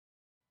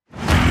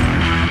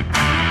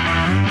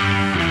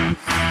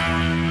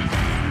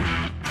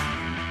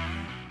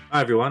Hi,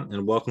 everyone,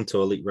 and welcome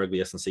to Elite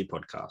Rugby S&C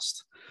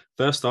podcast.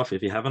 First off,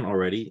 if you haven't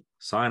already,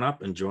 sign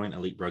up and join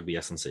Elite Rugby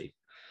S&C.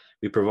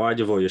 We provide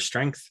you with all your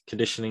strength,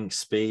 conditioning,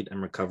 speed,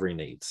 and recovery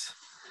needs.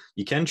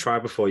 You can try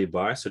before you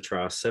buy, so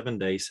try our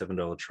 7-day,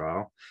 $7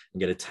 trial and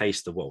get a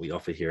taste of what we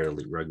offer here at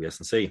Elite Rugby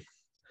S&C.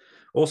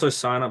 Also,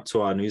 sign up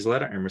to our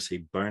newsletter and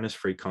receive bonus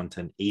free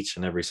content each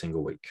and every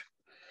single week.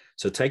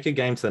 So take your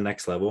game to the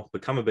next level,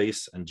 become a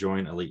beast, and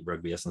join Elite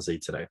Rugby S&C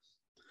today.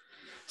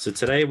 So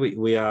today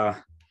we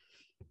are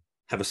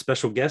have a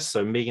special guest.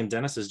 So Megan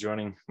Dennis is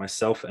joining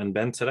myself and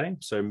Ben today.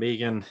 So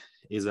Megan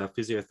is a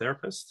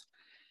physiotherapist,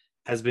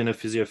 has been a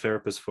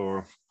physiotherapist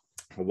for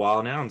a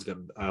while now, and's got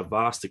a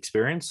vast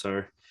experience.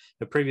 So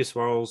her previous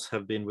roles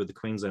have been with the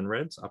Queensland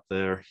Reds up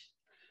there,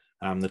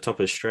 the top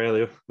of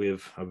Australia,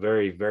 with a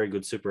very, very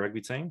good Super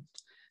Rugby team.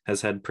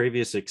 Has had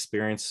previous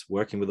experience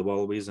working with the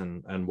Wallabies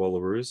and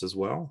Wallaroos as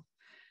well.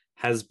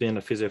 Has been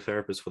a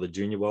physiotherapist for the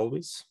Junior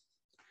Wallabies.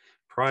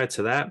 Prior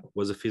to that,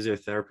 was a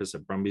physiotherapist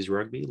at Brumbies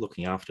Rugby,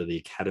 looking after the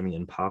academy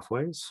and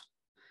pathways.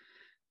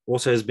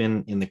 Also has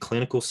been in the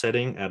clinical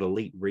setting at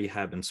Elite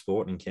Rehab and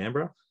Sport in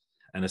Canberra,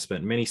 and has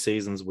spent many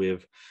seasons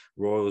with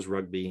Royals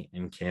Rugby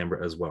in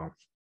Canberra as well.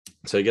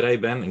 So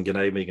g'day, Ben, and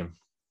g'day, Megan.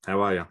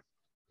 How are you?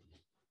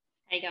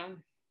 How you going?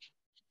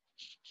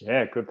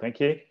 Yeah, good, thank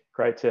you.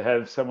 Great to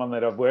have someone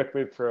that I've worked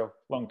with for a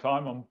long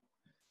time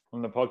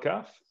on the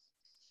podcast.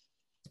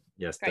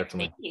 Yes, Great,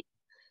 definitely.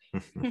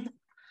 thank you.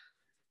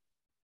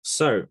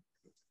 So,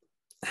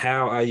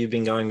 how are you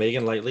been going,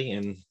 Megan, lately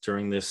and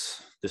during this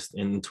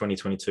in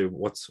 2022?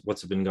 What's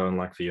it been going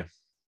like for you?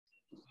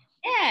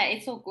 Yeah,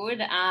 it's all good.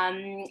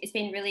 It's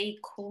been really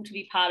cool to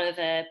be part of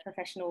a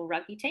professional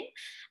rugby team.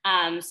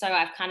 So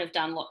I've kind of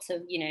done lots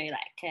of,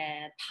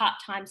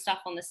 part-time stuff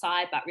on the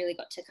side, but really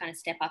got to kind of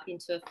step up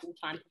into a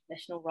full-time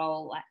professional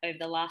role like over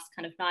the last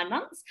kind of 9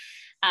 months.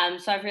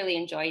 So I've really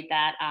enjoyed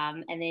that.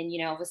 And then,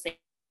 obviously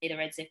the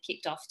Reds have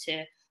kicked off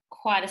to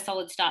quite a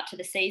solid start to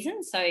the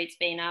season. So it's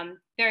been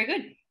very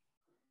good.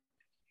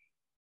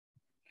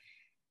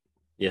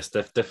 Yes,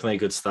 definitely a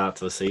good start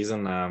to the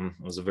season.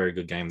 It was a very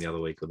good game the other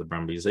week with the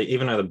Brumbies.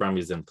 Even though the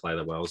Brumbies didn't play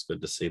that well, it was good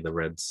to see the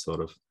Reds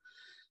sort of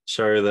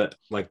show that,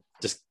 like,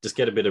 just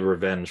get a bit of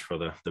revenge for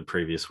the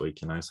previous week,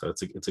 So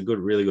it's a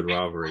really good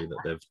rivalry that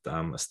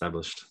they've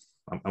established.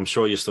 I'm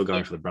sure you're still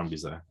going for the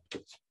Brumbies though.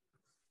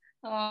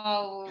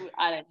 Oh,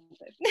 I don't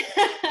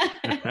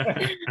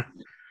know.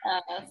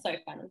 So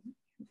funny.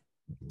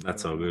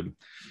 That's all good.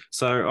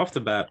 So off the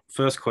bat,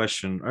 first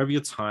question, over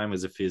your time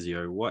as a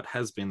physio, what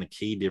has been the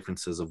key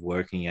differences of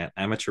working at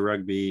amateur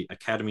rugby,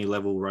 academy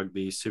level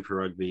rugby, super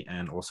rugby,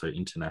 and also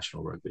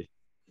international rugby?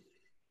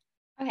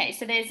 Okay,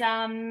 so there's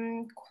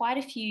quite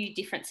a few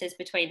differences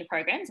between the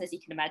programs, as you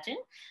can imagine.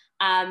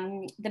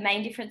 The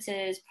main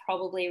differences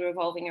probably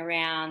revolving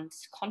around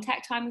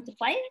contact time with the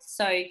players.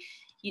 So,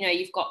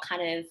 you've got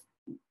kind of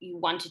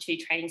 1 to 2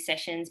 training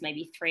sessions,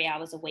 maybe 3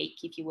 hours a week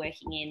if you're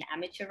working in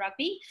amateur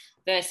rugby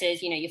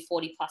versus, your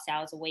 40 plus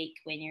hours a week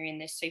when you're in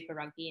the super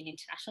rugby and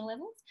international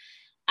levels.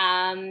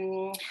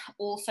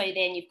 Also,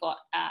 then you've got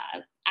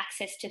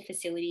access to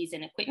facilities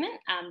and equipment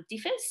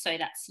differs. So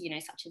that's,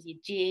 such as your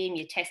gym,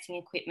 your testing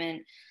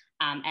equipment,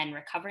 and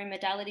recovery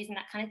modalities and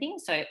that kind of thing.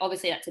 So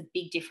obviously that's a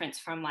big difference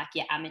from like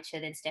your amateur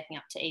then stepping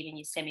up to even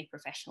your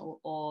semi-professional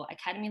or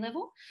academy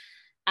level.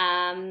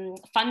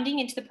 Funding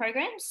into the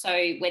program. So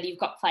whether you've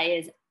got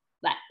players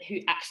who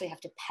actually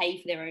have to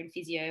pay for their own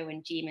physio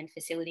and gym and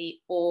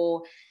facility,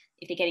 or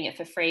if they're getting it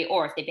for free,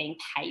 or if they're being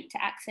paid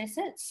to access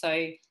it.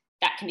 So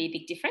that can be a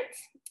big difference.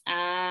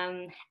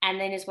 And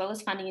then as well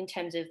as funding in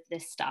terms of the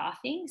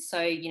staffing. So,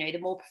 the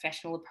more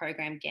professional the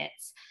program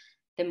gets,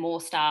 the more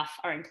staff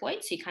are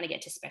employed. So you kind of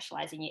get to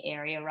specialise in your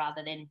area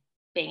rather than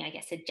being, I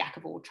guess, a jack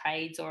of all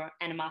trades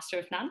and a master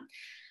of none.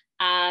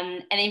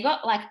 And then you've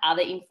got like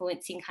other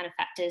influencing kind of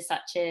factors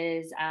such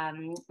as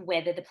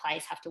whether the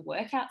players have to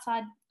work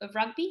outside of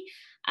rugby,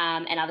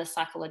 and other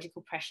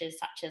psychological pressures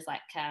such as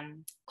like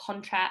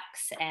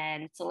contracts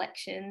and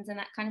selections and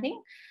that kind of thing.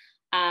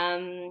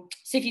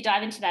 So if you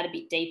dive into that a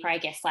bit deeper, I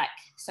guess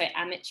so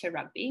amateur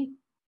rugby.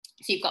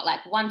 So you've got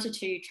like 1 to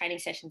 2 training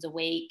sessions a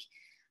week.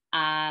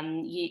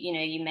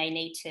 You may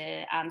need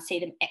to see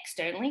them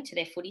externally to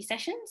their footy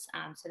sessions.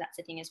 So that's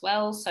a thing as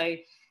well. So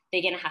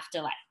they're going to have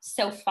to like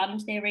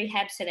self-fund their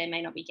rehab, so they may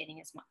not be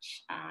getting as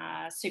much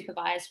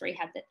supervised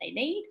rehab that they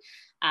need.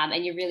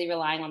 And you're really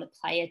relying on the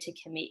player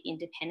to commit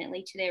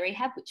independently to their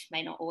rehab, which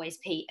may not always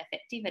be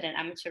effective at an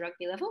amateur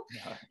rugby level.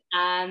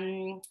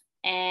 No.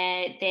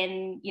 And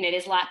then,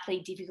 there's likely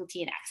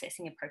difficulty in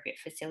accessing appropriate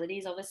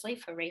facilities, obviously,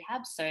 for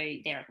rehab. So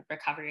there are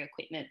recovery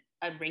equipment,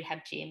 a rehab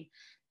gym,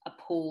 a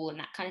pool, and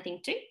that kind of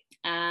thing too.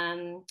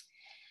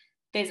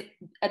 There's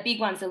a big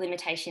one's the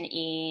limitation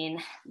in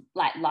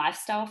like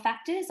lifestyle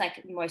factors.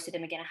 Like most of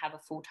them are going to have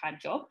a full-time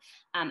job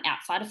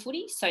outside of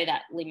footy. So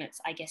that limits,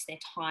 I guess, their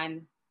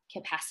time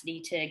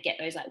capacity to get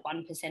those like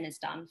 1%ers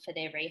done for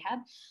their rehab.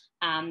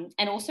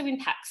 And also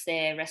impacts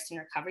their rest and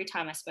recovery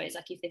time, I suppose.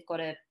 Like if they've got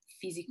a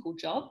physical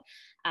job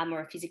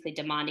or a physically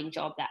demanding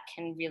job, that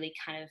can really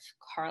kind of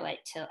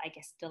correlate to, I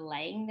guess,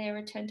 delaying their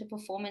return to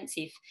performance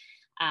if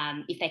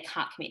if they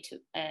can't commit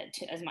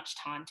to as much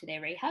time to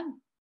their rehab.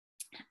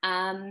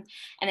 And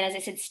then, as I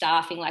said,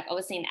 staffing, like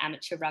obviously in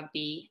amateur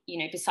rugby, you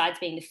know, besides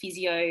being the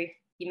physio,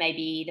 you may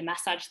be the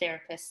massage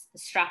therapist, the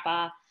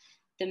strapper,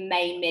 the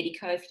main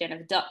medico if you don't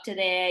have a doctor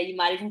there. You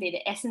might even be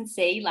the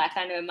S&C. Like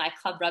I know in my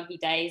club rugby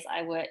days,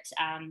 I worked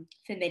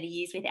for many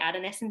years without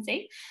an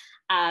S&C.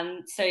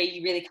 So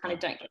you really kind of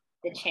don't get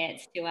the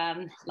chance to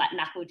like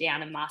knuckle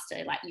down and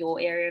master like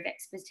your area of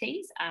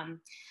expertise.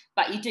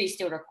 But you do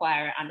still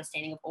require an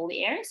understanding of all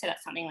the areas. So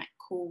that's something like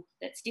cool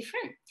that's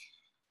different.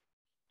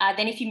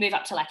 Then if you move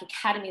up to like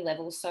academy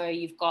level, so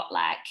you've got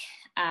like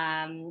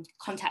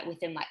contact with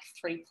them like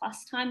 3+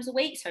 times a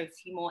week, so a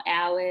few more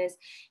hours,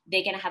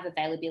 they're going to have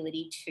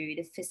availability to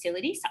the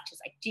facilities such as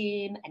like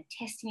gym and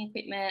testing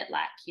equipment,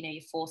 like, you know,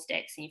 your force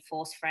decks and your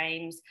force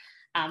frames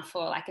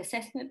for like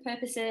assessment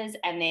purposes,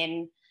 and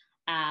then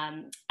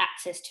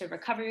access to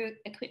recovery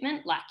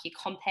equipment like your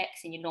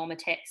Compex and your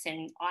Normatex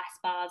and ice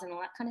bars and all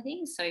that kind of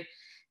thing. So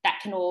that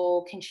can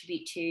all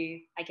contribute to,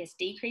 I guess,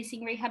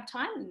 decreasing rehab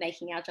time and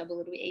making our job a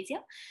little bit easier.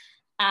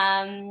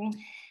 And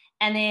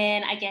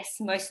then I guess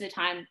most of the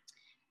time,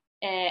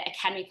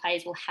 academy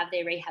players will have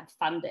their rehab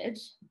funded,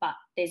 but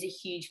there's a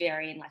huge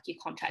variance like your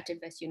contracted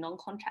versus your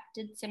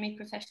non-contracted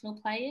semi-professional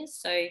players.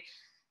 So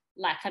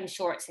like I'm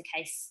sure it's the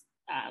case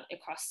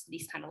across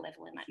this kind of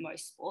level in like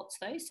most sports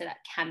though. So that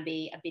can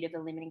be a bit of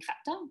a limiting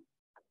factor.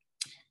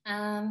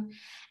 And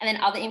then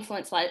other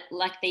influence like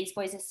these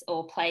boys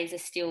or players are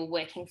still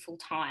working full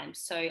time,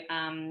 so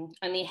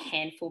only a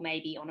handful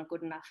maybe on a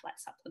good enough like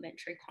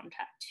supplementary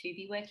contract to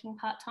be working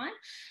part time,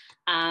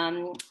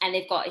 and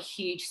they've got a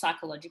huge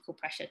psychological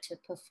pressure to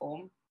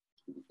perform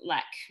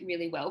like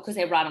really well because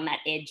they're right on that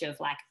edge of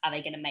like, are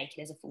they going to make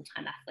it as a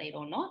full-time athlete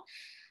or not?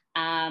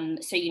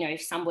 So you know,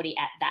 if somebody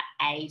at that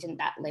age and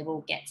that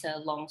level gets a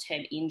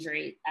long-term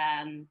injury,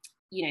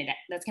 you know,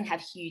 that's going to have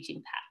huge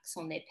impacts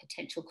on their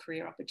potential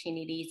career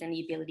opportunities and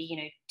the ability, you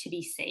know, to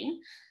be seen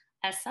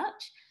as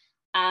such.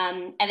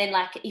 And then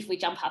like if we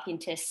jump up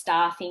into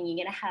staffing,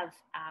 you're going to have,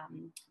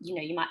 you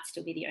know, you might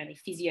still be the only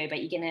physio,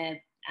 but you're going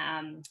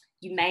to,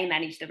 you may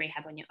manage the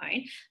rehab on your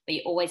own, but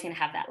you're always going to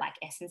have that like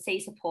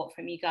S&C support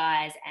from you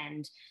guys.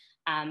 And,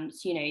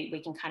 so, you know,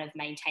 we can kind of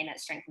maintain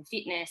that strength and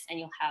fitness, and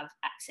you'll have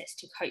access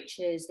to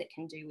coaches that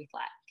can do with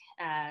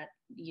like,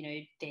 you know,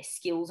 their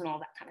skills and all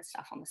that kind of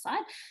stuff on the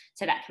side.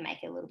 So that can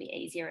make it a little bit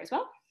easier as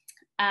well.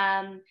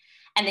 And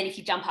then if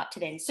you jump up to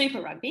then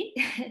Super Rugby,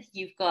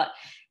 you've got,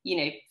 you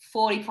know,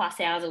 40+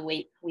 hours a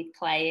week with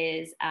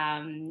players.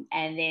 And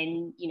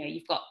then, you know,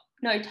 you've got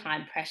no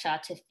time pressure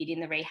to fit in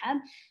the rehab,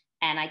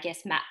 and I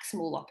guess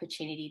maximal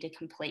opportunity to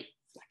complete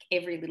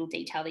like every little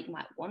detail that you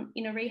might want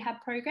in a rehab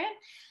program.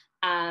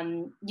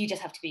 You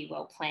just have to be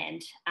well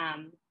planned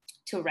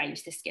to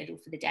arrange the schedule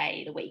for the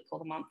day, the week, or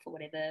the month, or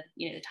whatever,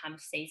 you know, the time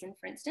of season,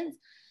 for instance.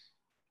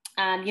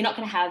 You're not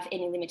going to have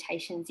any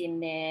limitations in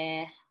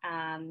there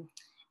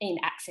in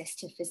access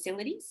to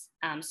facilities.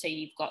 So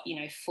you've got,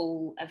 you know,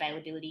 full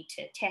availability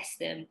to test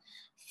them,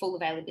 full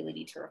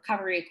availability to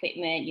recovery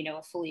equipment, you know,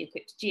 a fully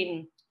equipped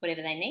gym,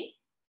 whatever they need.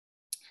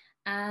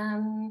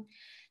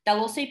 They'll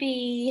also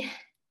be,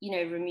 you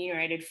know,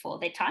 remunerated for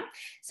their time.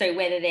 So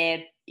whether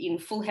they're in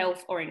full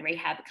health or in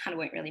rehab, it kind of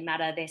won't really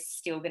matter. They're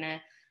still going to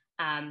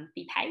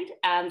be paid.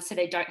 So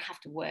they don't have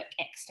to work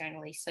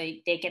externally. So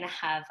they're going to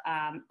have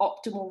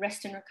optimal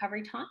rest and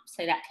recovery time.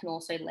 So that can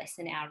also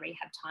lessen our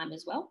rehab time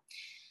as well.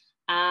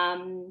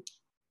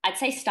 I'd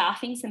say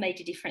staffing is the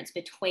major difference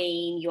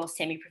between your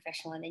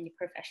semi-professional and then your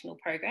professional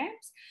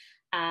programs.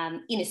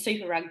 In a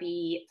Super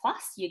Rugby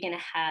Plus, you're going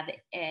to have,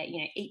 you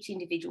know, each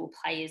individual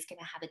player is going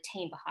to have a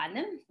team behind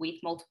them with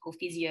multiple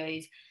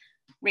physios,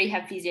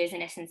 rehab physios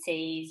and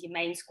S&Cs, your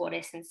main squad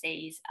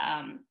S&Cs,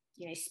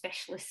 you know,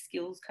 specialist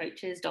skills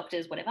coaches,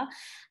 doctors, whatever.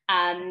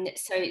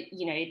 So,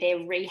 you know, their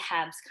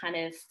rehabs kind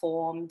of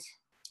formed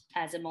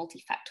as a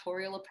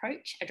multifactorial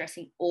approach,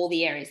 addressing all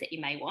the areas that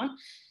you may want.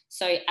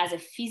 So as a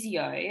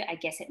physio, I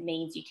guess it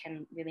means you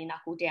can really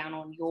knuckle down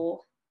on your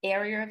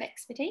area of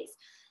expertise.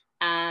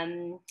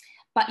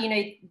 But, you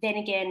know, then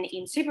again,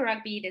 in Super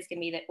Rugby, there's going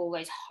to be all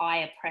those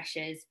higher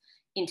pressures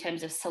in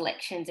terms of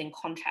selections and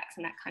contracts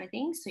and that kind of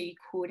thing. So you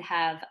could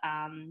have,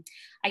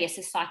 I guess,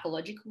 the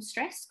psychological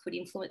stress could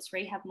influence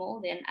rehab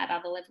more than at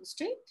other levels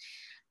too.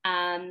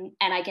 And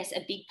I guess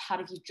a big part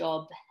of your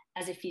job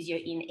as a physio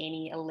in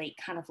any elite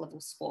kind of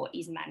level sport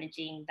is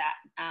managing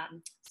that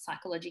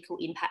psychological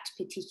impact,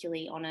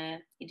 particularly on an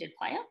injured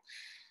player.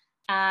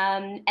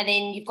 And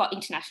then you've got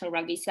international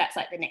rugby, so that's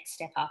like the next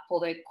step up,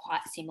 although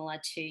quite similar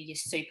to your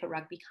Super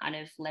Rugby kind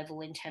of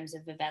level in terms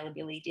of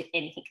availability to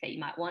anything that you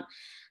might want.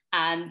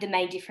 The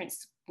main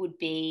difference would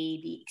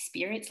be the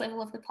experience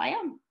level of the player,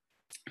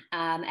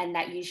 and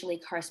that usually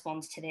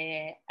corresponds to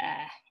their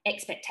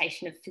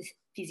expectation of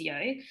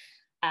physio,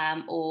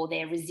 or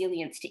their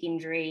resilience to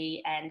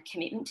injury and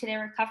commitment to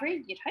their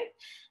recovery, you'd hope.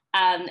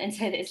 And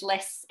so there's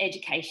less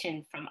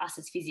education from us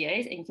as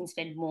physios, and you can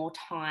spend more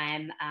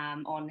time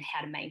on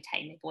how to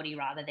maintain their body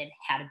rather than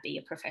how to be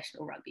a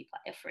professional rugby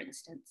player, for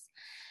instance.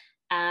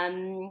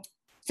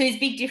 So there's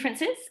big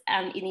differences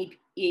in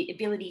the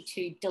ability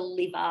to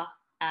deliver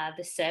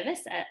the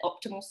service,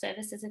 optimal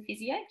service as a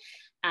physio,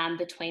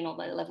 between all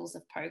the levels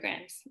of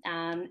programs.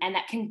 And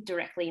that can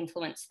directly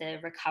influence the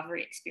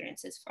recovery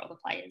experiences for all the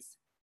players.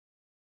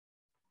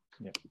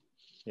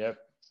 Yep.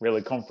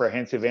 Really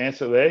comprehensive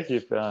answer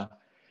there.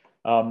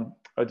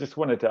 I just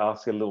wanted to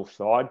ask a little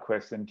side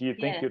question. Do you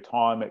think your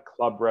time at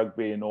club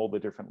rugby and all the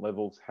different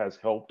levels has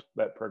helped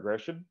that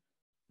progression?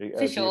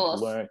 For sure.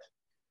 Learned?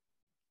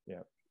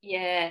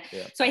 Yeah.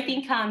 So I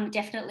think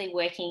definitely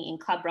working in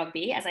club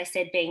rugby, as I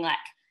said, being like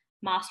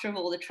master of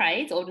all the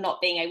trades, or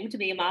not being able to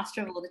be a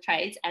master of all the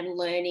trades, and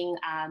learning,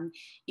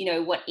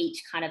 what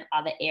each kind of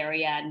other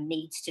area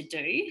needs to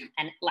do,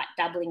 and like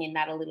doubling in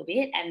that a little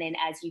bit. And then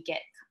as you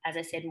get, as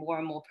I said, more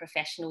and more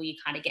professional, you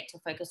kind of get to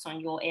focus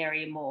on your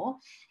area more.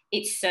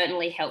 It's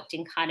certainly helped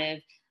in kind of,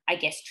 I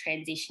guess,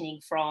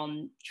 transitioning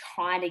from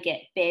trying to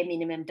get bare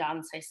minimum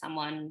done so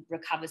someone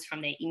recovers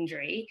from their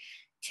injury,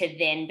 to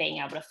then being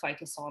able to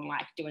focus on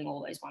like doing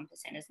all those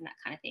 1%ers and that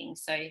kind of thing.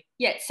 So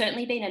yeah, it's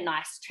certainly been a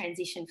nice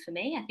transition for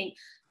me. I think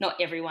not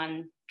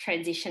everyone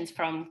transitions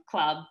from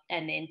club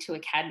and then to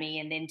academy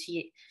and then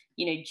to,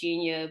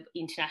 junior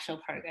international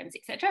programs,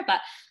 etc.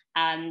 But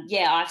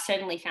I've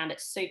certainly found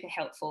it super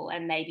helpful,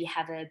 and maybe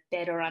have a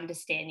better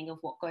understanding of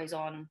what goes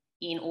on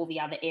in all the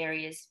other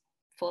areas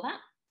for that.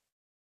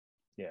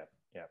 Yeah.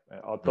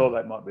 I thought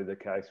that might be the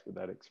case with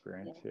that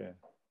experience.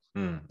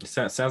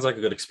 It sounds like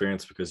a good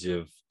experience, because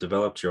you've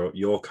developed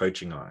your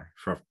coaching eye,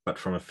 but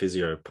from a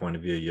physio point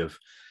of view, you've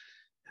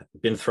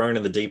been thrown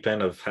in the deep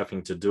end of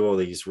having to do all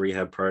these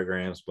rehab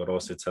programs, but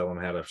also tell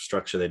them how to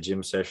structure their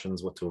gym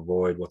sessions, what to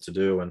avoid, what to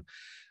do. And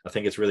I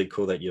think it's really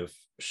cool that you've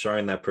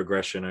shown that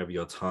progression over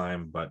your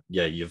time. But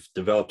yeah, you've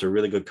developed a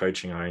really good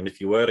coaching eye. And if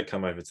you were to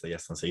come over to the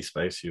S&C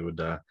space, you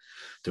would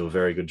do a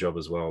very good job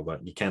as well.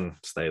 But you can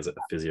stay as a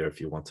physio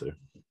if you want to.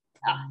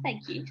 Oh,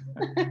 thank you.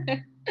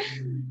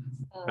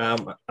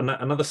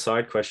 Another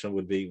side question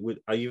would be,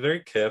 are you very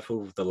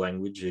careful with the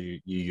language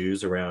you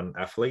use around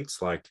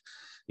athletes? Like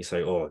you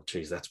say, oh,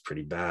 geez, that's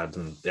pretty bad.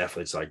 And the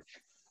athlete's like,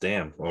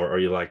 damn. Or are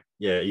you like,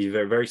 are you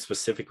very, very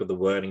specific with the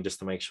wording just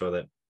to make sure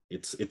that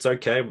it's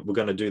okay, we're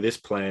going to do this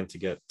plan to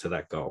get to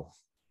that goal?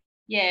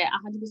 Yeah,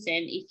 100%.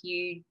 If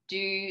you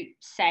do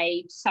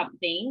say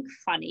something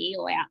funny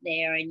or out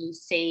there and you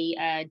see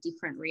a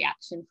different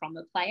reaction from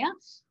a player,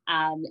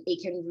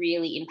 it can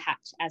really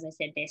impact, as I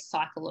said, their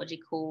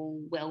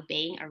psychological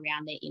well-being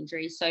around their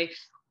injury. So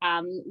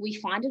we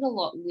find it a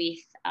lot with,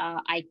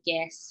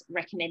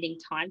 recommending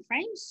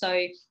timeframes.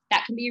 So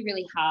that can be a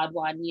really hard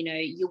one.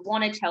 You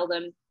want to tell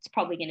them it's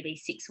probably going to be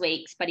 6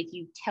 weeks, but if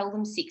you tell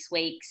them 6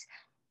 weeks,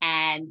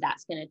 and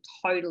that's going to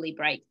totally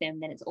break them,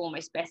 then it's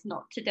almost best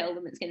not to tell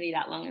them it's going to be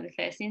that long in the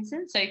first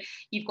instance. So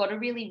you've got to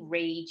really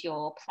read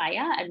your player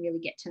and really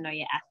get to know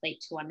your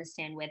athlete to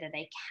understand whether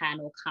they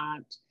can or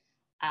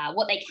can't,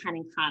 what they can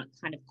and can't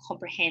kind of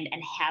comprehend,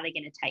 and how they're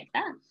going to take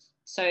that.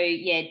 So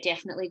yeah,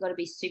 definitely got to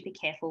be super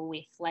careful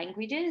with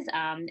languages.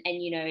 And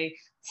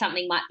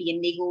something might be a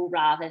niggle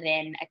rather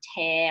than a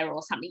tear,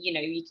 or something,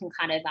 you can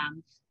kind of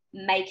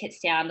make it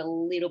sound a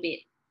little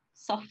bit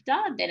softer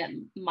than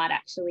it might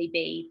actually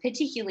be,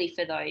 particularly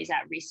for those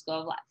at risk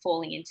of like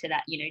falling into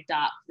that,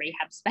 dark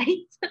rehab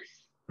space.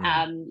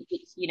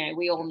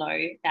 We all know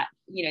that,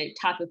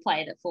 type of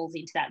player that falls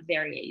into that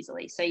very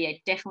easily. So yeah,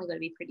 definitely got to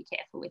be pretty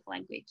careful with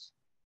language.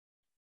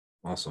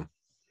 Awesome.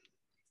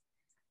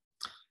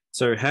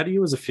 So how do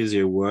you as a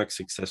physio work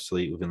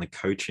successfully within the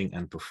coaching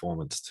and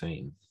performance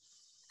team?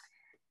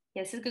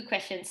 Yeah, this is a good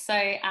question. So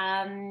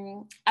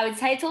I would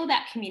say it's all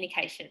about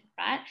communication,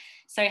 right?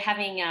 So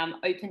having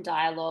open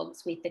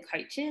dialogues with the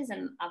coaches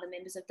and other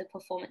members of the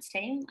performance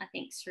team, I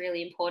think is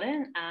really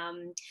important,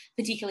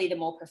 particularly the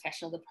more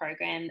professional the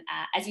program,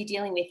 as you're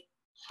dealing with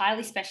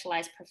highly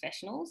specialised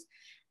professionals,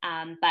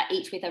 but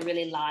each with a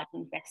really large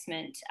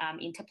investment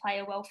into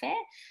player welfare.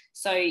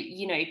 So,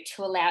 to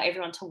allow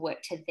everyone to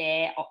work to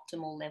their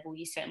optimal level,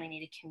 you certainly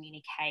need to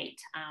communicate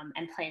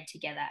and plan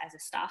together as a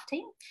staff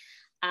team.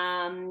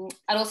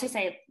 I'd also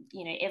say,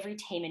 every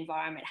team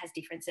environment has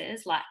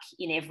differences, like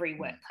in every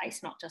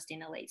workplace, not just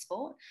in elite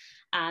sport.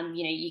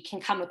 You can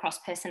come across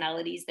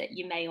personalities that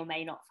you may or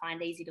may not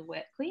find easy to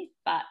work with,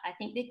 but I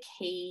think the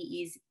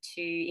key is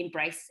to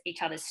embrace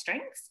each other's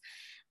strengths.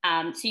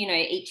 So,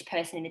 each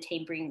person in the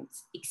team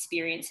brings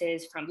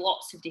experiences from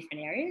lots of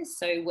different areas.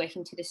 So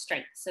working to the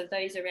strengths of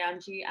those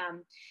around you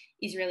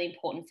is really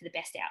important for the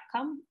best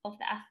outcome of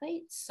the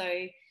athletes.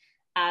 So,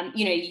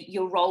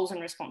 your roles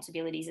and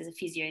responsibilities as a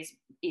physio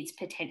is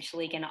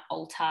potentially going to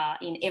alter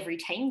in every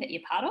team that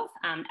you're part of.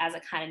 As I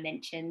kind of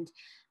mentioned,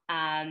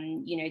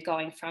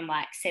 going from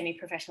like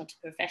semi-professional to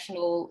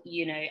professional,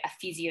 a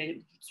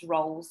physio's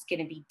role is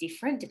going to be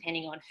different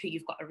depending on who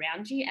you've got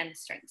around you and the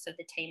strengths of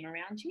the team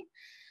around you.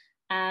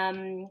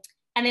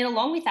 And then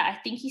along with that,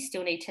 I think you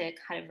still need to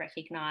kind of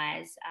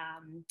recognise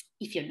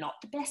if you're not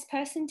the best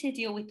person to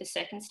deal with the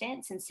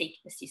circumstance, and seek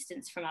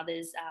assistance from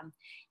others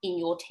in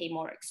your team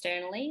or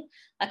externally.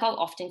 Like I'll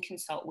often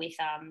consult with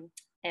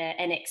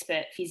an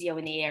expert physio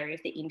in the area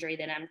of the injury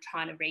that I'm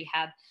trying to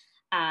rehab,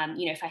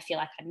 if I feel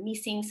like I'm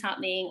missing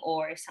something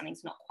or if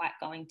something's not quite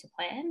going to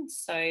plan.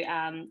 So,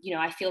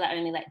 I feel that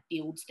only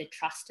builds the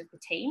trust of the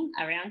team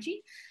around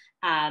you,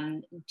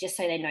 just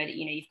so they know that,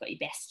 you've got your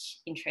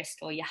best interest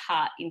or your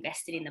heart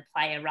invested in the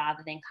player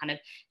rather than kind of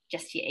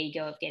just your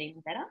ego of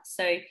getting better.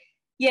 So,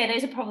 yeah,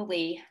 those are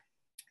probably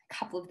a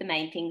couple of the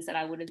main things that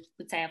I would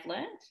say I've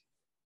learned.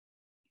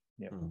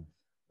 Yeah.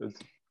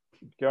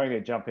 Going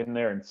to jump in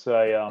there and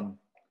say,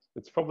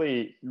 it's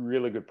probably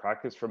really good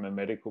practice from a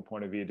medical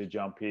point of view to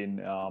jump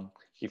in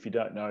if you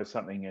don't know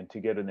something and to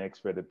get an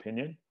expert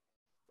opinion.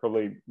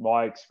 Probably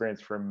my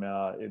experience from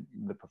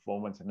the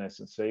performance and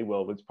S&C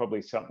world, it's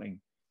probably something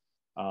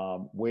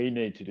we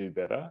need to do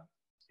better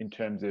in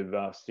terms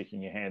of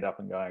sticking your hand up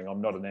and going,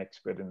 I'm not an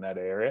expert in that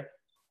area.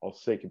 I'll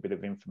seek a bit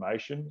of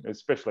information,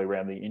 especially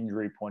around the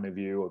injury point of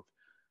view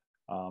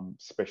of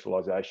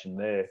specialisation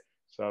there.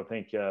 So I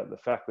think the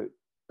fact that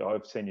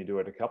I've seen you do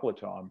it a couple of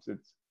times,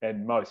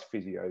 and most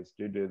physios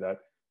do that.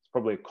 It's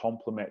probably a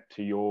compliment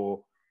to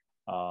your,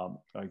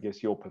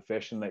 your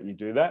profession that you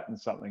do that, and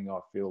something I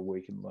feel we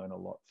can learn a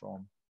lot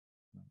from.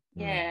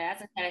 Yeah,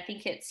 as I said, I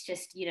think it's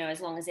just, as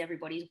long as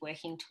everybody's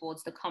working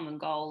towards the common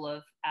goal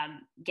of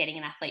getting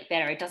an athlete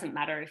better, it doesn't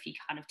matter if you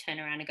kind of turn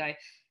around and go,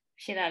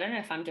 shit, I don't know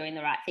if I'm doing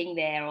the right thing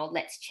there, or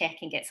let's check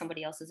and get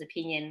somebody else's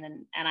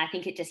opinion. And I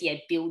think it just,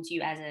 builds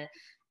you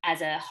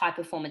as a high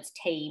performance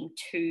team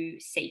to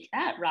seek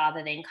that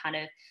rather than kind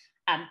of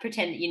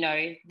pretend that you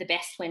know the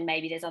best when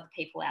maybe there's other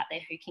people out there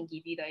who can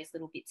give you those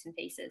little bits and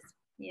pieces.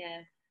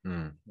 Yeah.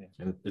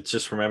 And it's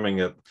just remembering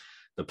that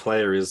the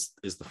player is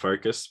the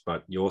focus,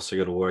 but you also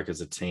got to work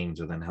as a team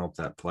to then help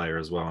that player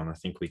as well. And I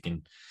think we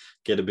can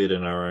get a bit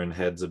in our own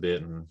heads a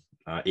bit, and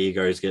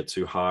egos get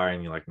too high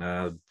and you're like,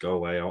 nah, go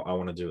away. I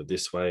want to do it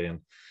this way.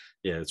 And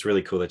yeah, it's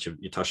really cool that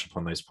you touch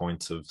upon those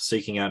points of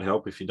seeking out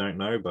help if you don't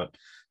know, but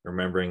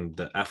remembering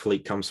the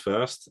athlete comes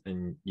first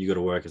and you got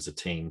to work as a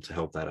team to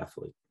help that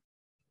athlete.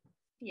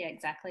 Yeah,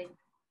 exactly.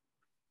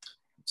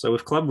 So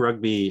with club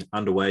rugby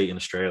underway in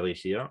Australia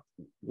here,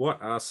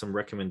 what are some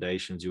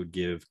recommendations you would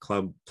give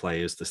club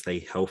players to stay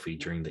healthy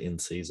during the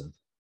in-season?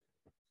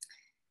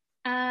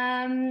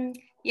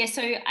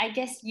 So I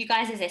guess you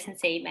guys as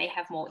S&C may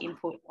have more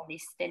input on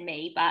this than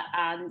me, but,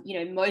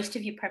 most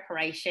of your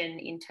preparation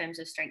in terms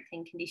of strength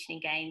and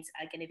conditioning gains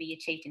are going to be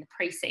achieved in the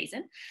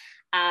pre-season.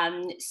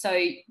 So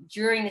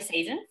during the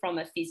season, from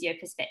a physio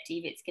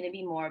perspective, it's going to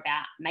be more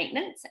about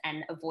maintenance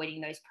and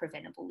avoiding those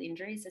preventable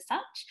injuries as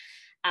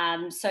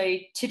such. So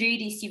to do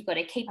this, you've got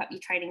to keep up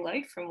your training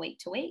load from week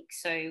to week,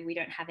 so we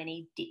don't have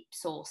any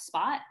dips or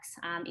spikes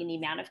in the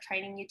amount of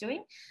training you're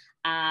doing,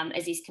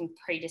 as this can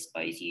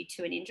predispose you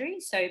to an injury.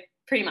 So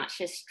pretty much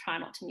just try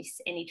not to miss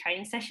any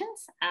training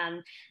sessions.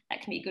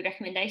 That can be a good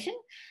recommendation.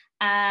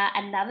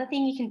 Another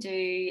thing you can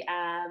do,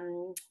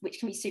 which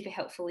can be super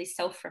helpful, is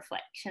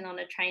self-reflection on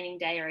a training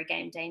day or a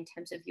game day in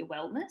terms of your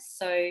wellness.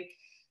 So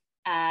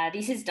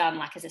this is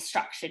done as a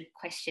structured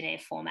questionnaire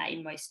format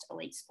in most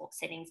elite sports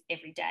settings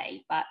every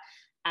day. But,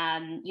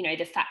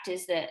 the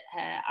factors that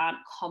aren't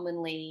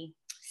commonly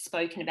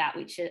spoken about,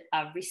 which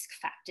are risk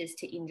factors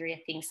to injury,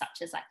 are things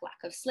such as lack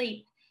of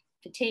sleep,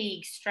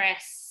 fatigue,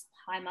 stress,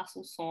 high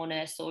muscle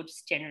soreness, or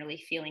just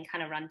generally feeling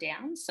kind of run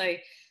down. So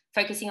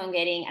focusing on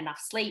getting enough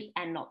sleep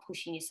and not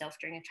pushing yourself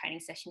during a training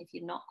session if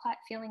you're not quite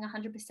feeling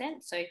 100%.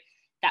 So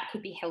that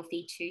could be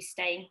helpful to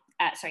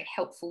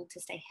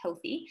stay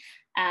healthy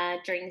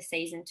during the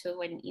season to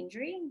avoid an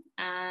injury.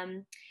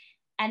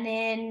 And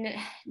then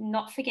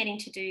not forgetting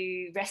to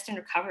do rest and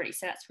recovery.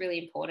 So that's really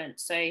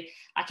important. So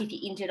if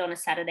you're injured on a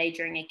Saturday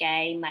during a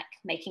game,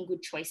 making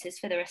good choices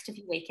for the rest of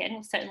your weekend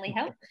will certainly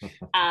help,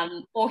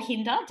 or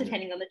hinder,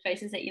 depending on the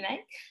choices that you make.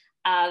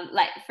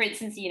 For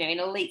instance, in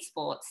elite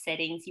sports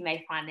settings, you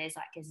may find there's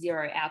a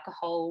 0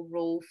 alcohol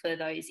rule for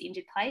those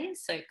injured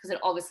players. So, because it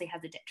obviously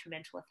has a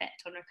detrimental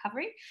effect on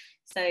recovery.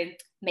 So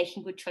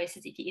making good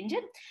choices if you're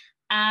injured.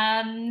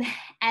 And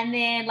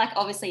then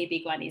obviously a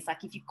big one is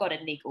if you've got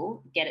a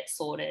niggle, get it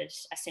sorted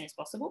as soon as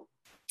possible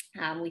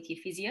with your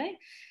physio.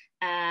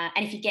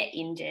 And if you get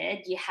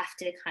injured, you have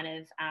to kind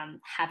of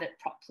have it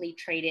properly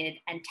treated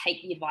and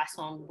take the advice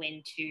on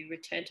when to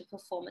return to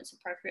performance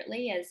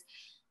appropriately, as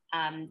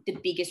the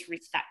biggest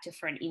risk factor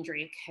for an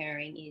injury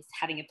occurring is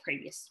having a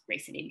previous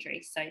recent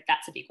injury. So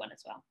that's a big one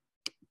as well.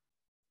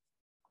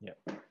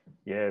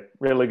 Yeah,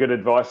 really good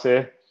advice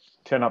there.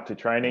 Turn up to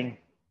training,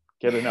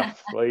 get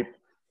enough sleep.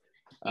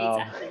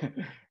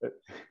 Exactly.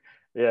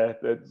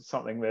 That's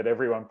something that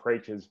everyone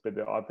preaches, but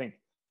I think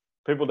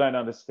people don't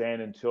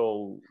understand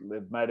until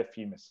they've made a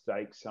few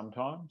mistakes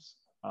sometimes,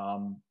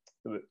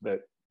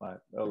 that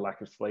a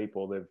lack of sleep,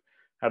 or they've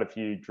had a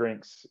few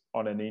drinks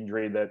on an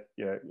injury that,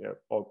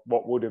 or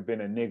what would have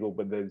been a niggle,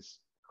 but there's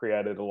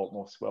created a lot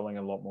more swelling,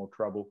 a lot more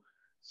trouble.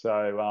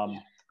 So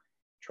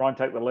try and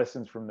take the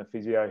lessons from the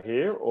physio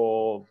here,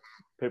 or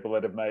people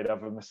that have made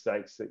other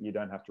mistakes that you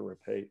don't have to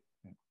repeat.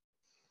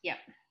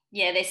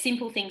 Yeah, they're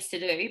simple things to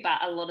do,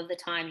 but a lot of the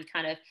time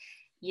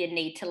you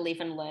need to live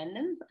and learn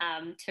them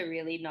to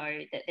really know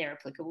that they're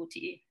applicable to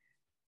you.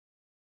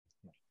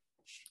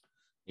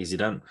 Easy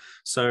done.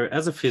 So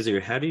as a physio,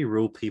 how do you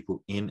rule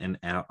people in and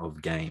out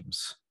of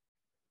games?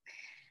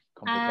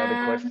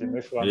 Complicated question,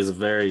 this It one. is a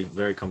very,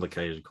 very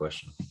complicated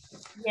question.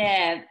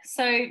 Yeah,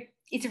 so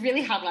it's a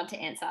really hard one to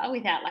answer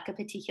without like a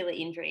particular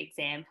injury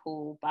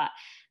example. But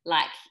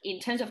like in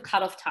terms of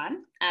cutoff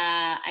time,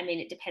 I mean,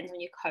 it depends on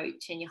your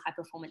coach and your high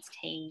performance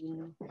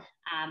team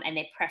and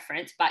their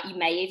preference. But you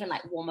may even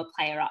like warm a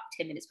player up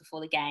 10 minutes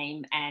before the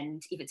game,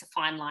 and if it's a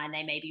fine line,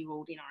 they may be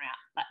ruled in or out,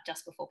 but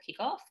just before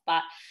kickoff.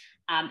 But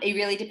it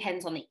really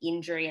depends on the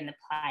injury and the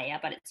player,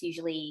 but it's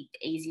usually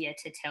easier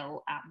to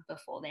tell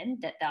before then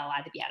that they'll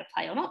either be able to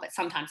play or not. But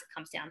sometimes it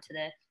comes down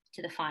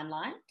to the fine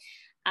line.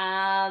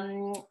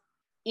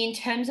 In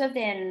terms of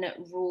then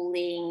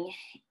ruling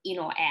in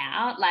or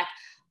out, like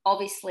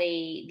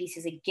obviously this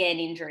is again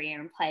injury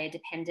and player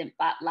dependent,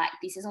 but like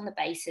this is on the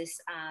basis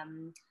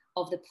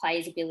of the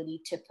player's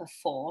ability to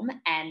perform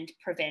and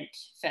prevent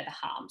further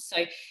harm.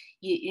 So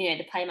you know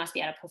the player must be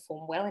able to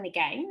perform well in a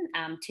game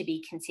to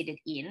be considered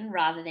in,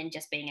 rather than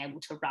just being able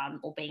to run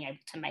or being able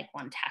to make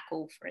one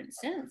tackle, for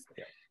instance.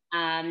 Yeah.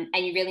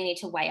 And you really need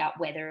to weigh up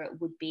whether it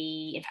would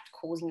be, in fact,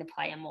 causing the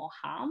player more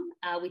harm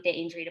with their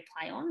injury to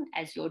play on,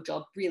 as your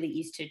job really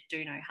is to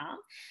do no harm.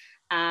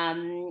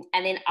 And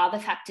then other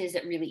factors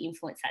that really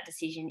influence that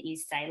decision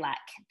is, say, like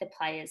the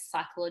player's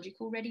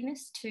psychological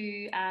readiness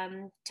to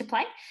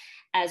play,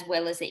 as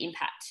well as the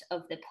impact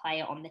of the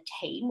player on the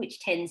team, which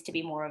tends to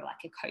be more of like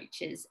a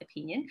coach's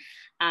opinion,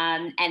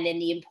 and then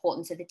the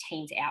importance of the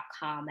team's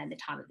outcome and the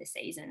time of the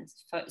season.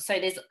 So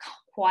there's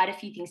quite a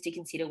few things to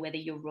consider whether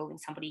you're ruling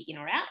somebody in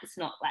or out. It's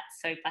not like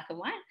so black and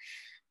white.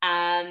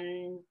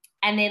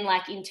 And then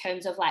like in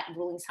terms of like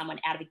ruling someone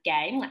out of a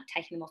game, like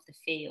taking them off the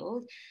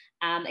field,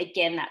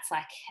 again, that's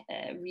like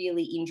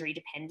really injury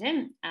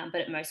dependent,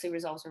 but it mostly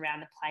revolves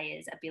around the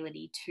player's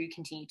ability to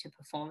continue to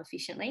perform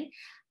efficiently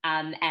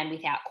and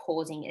without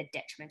causing a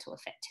detrimental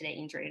effect to their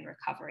injury and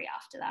recovery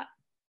after that.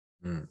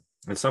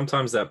 And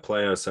sometimes that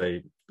player,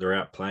 say they're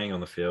out playing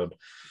on the field,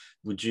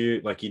 would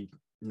you like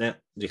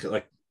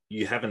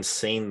you haven't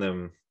seen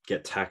them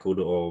get tackled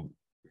or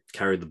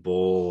carry the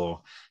ball,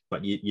 or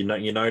but you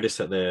notice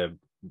that they're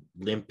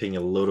limping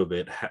a little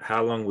bit.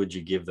 How long would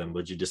you give them?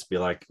 Would you just be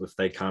like, if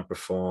they can't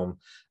perform,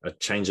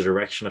 change the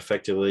direction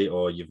effectively,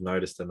 or you've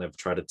noticed and they've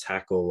tried to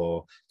tackle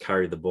or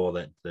carry the ball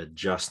that they're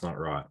just not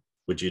right?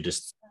 Would you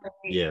just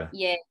yeah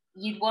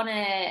you'd want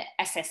to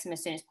assess them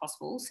as soon as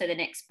possible. So the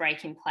next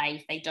break in play,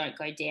 if they don't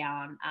go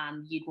down,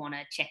 you'd want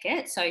to check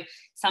it. So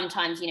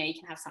sometimes, you know, you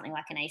can have something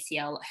like an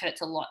ACL, it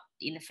hurts a lot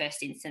in the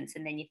first instance,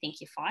 and then you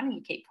think you're fine and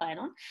you keep playing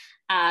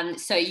on.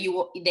 So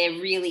they're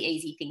really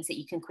easy things that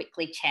you can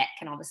quickly check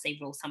and obviously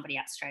rule somebody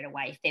out straight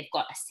away if they've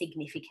got a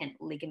significant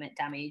ligament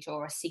damage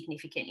or a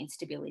significant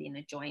instability in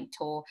a joint,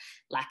 or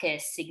like a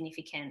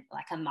significant,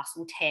 like a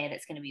muscle tear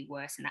that's going to be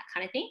worse and that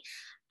kind of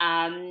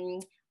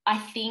thing. I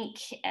think,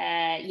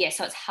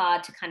 so it's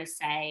hard to kind of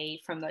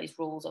say from those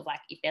rules of like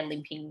if they're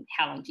limping,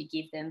 how long do you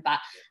give them? But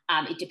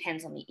it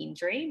depends on the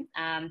injury.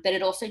 But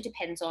it also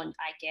depends on,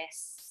 I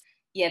guess,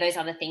 those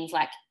other things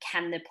like,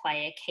 can the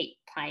player keep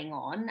playing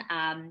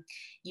on?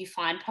 You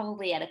find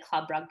probably at a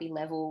club rugby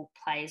level,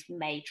 players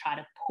may try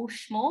to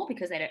push more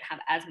because they don't have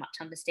as much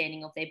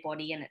understanding of their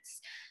body, and it's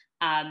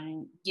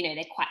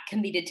they're quite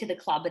committed to the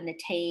club and the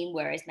team,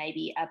 whereas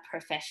maybe a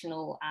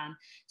professional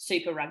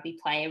super rugby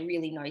player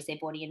really knows their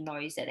body and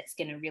knows that it's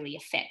going to really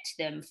affect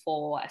them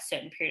for a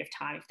certain period of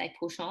time if they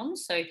push on.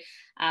 So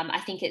I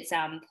think it's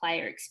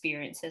player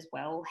experience as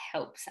well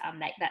helps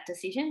make that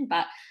decision.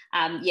 But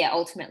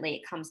ultimately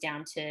it comes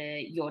down to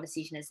your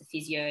decision as a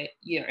physio,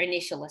 your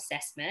initial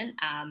assessment,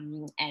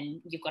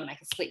 and you've got to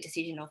make a split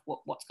decision of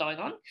what's going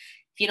on.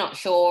 If you're not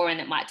sure and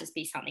it might just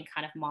be something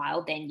kind of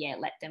mild, then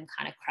let them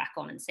kind of crack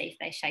on and see if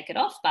they shake it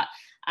off. But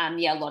a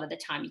lot of the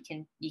time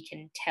you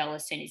can tell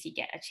as soon as you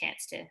get a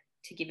chance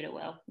to give it a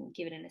whirl and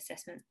give it an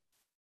assessment.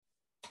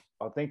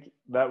 I think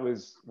that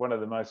was one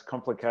of the most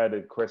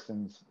complicated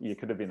questions you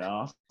could have been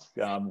asked,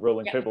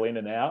 ruling people in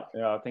and out.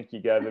 I think you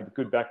gave a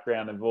good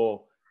background of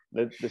all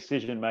the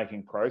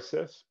decision-making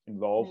process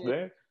involved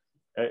there.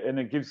 And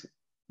it gives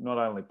not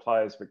only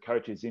players but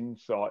coaches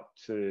insight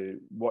to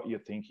what you're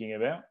thinking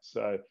about.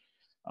 So,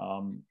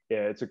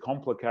 it's a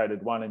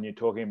complicated one, and you're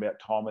talking about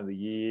time of the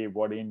year,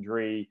 what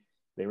injury,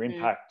 their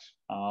impact,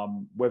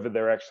 whether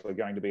they're actually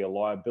going to be a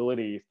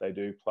liability if they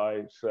do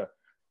play. So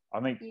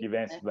I think you've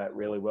answered that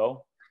really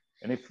well.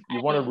 And if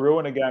you want to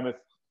ruin a game of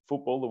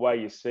football the way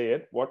you see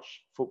it,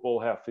 watch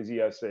football how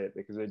physio see it,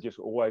 because they're just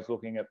always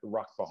looking at the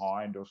ruck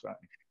behind or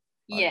something.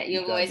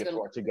 You've always got to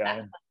watch a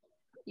game.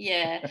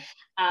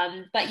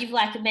 But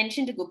you've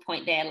mentioned a good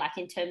point there, like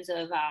in terms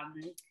of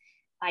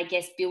I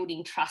guess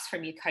building trust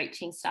from your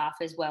coaching staff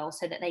as well,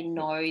 so that they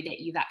know that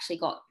you've actually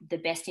got the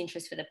best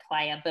interest for the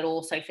player, but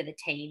also for the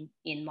team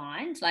in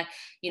mind. Like,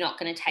 you're not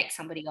going to take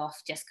somebody off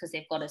just because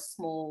they've got a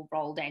small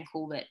rolled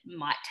ankle that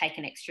might take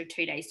an extra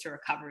 2 days to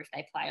recover if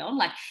they play on.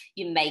 Like,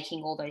 you're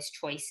making all those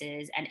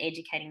choices and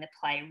educating the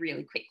player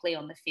really quickly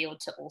on the field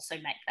to also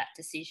make that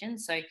decision.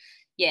 So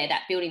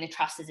that building the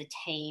trust as a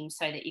team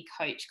so that your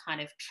coach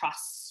kind of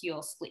trusts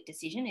your split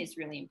decision is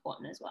really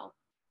important as well.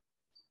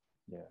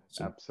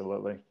 Yeah,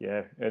 absolutely.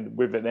 Yeah. And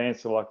with an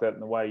answer like that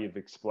and the way you've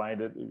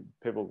explained it,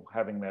 people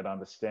having that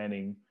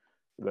understanding,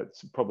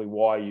 that's probably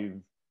why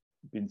you've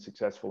been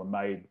successful and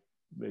made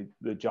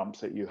the jumps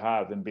that you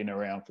have and been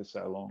around for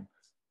so long.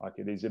 Like,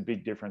 it is a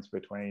big difference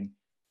between,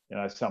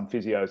 some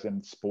physios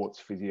and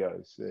sports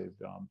physios. There's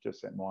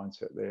just that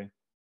mindset there.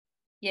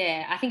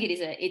 Yeah, I think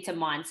it's a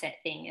mindset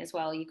thing as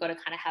well. You've got to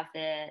kind of have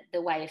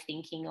the way of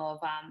thinking of,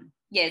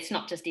 it's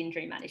not just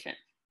injury management.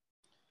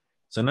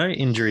 So no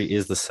injury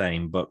is the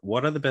same, but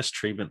what are the best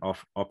treatment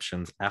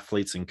options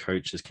athletes and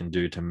coaches can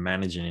do to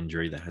manage an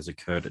injury that has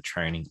occurred at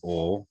training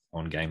or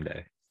on game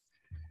day?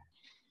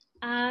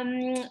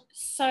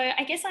 So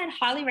I guess I'd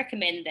highly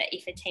recommend that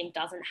if a team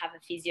doesn't have a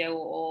physio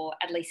or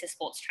at least a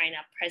sports trainer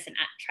present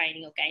at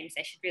training or games,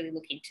 they should really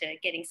look into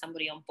getting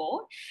somebody on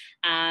board,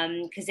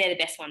 because they're the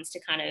best ones to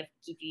kind of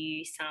give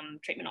you some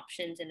treatment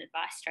options and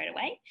advice straight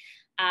away.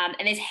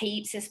 And there's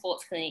heaps of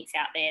sports clinics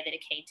out there that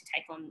are keen to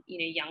take on,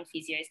 young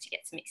physios to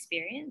get some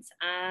experience.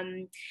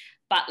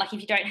 But like,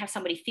 if you don't have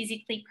somebody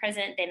physically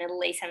present, then at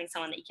least having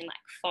someone that you can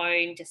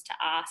phone just to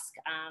ask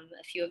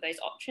a few of those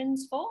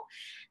options for.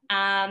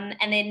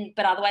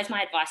 But otherwise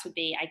my advice would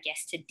be, I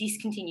guess, to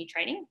discontinue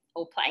training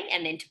or play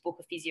and then to book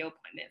a physio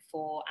appointment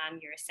for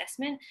your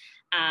assessment,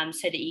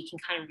 so that you can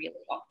kind of really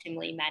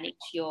optimally manage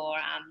your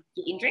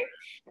injury.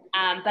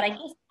 But I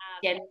guess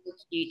general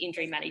acute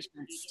injury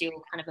management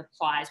still kind of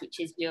applies, which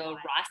is your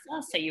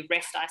RICER, so your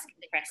rest, ice,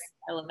 compress,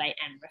 elevate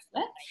and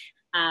refer.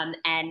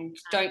 And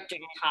don't do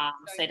harm,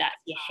 so that's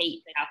your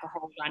heat,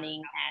 alcohol,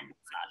 running and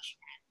such.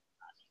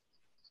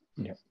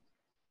 Yeah.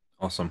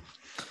 Awesome.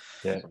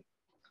 Yeah.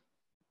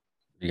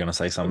 You're going to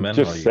say something, Ben?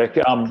 Just a sec.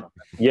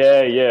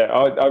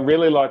 I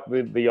really like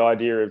the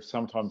idea of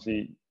sometimes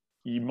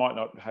you might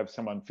not have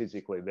someone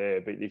physically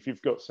there, but if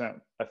you've got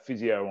a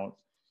physio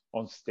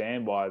on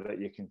standby that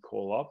you can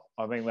call up,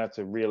 I think that's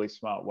a really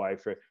smart way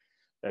for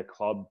a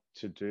club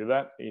to do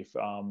that if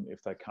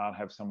they can't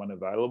have someone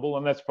available.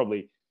 And that's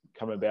probably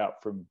come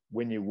about from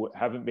when you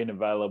haven't been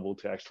available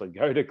to actually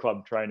go to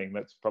club training.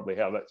 That's probably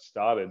how that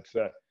started.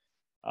 So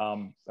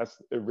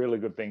that's a really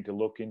good thing to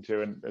look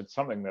into, and it's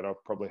something that I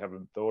probably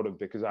haven't thought of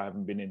because I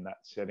haven't been in that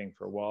setting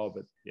for a while.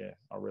 But yeah,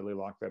 I really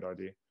like that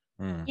idea.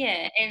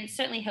 Yeah, and it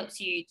certainly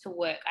helps you to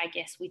work, I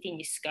guess, within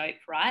your scope,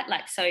 right?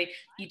 So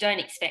you don't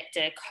expect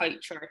a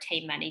coach or a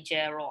team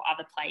manager or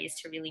other players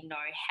to really know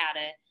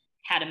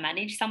how to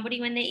manage somebody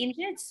when they're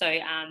injured. So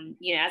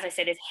as I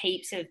said, there's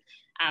heaps of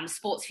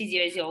sports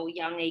physios or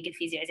young eager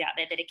physios out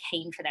there that are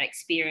keen for that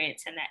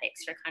experience and that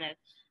extra kind of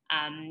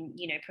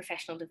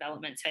professional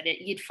development, so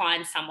that you'd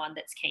find someone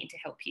that's keen to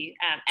help you,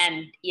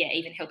 and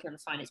even help you on the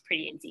phone is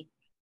pretty easy.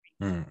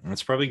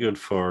 It's probably good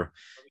for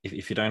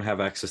if you don't have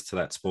access to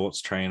that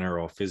sports trainer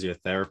or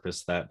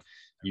physiotherapist, that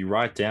you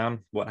write down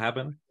what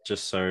happened,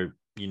 just so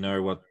you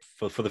know what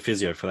for the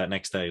physio for that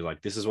next day,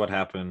 like, this is what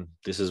happened,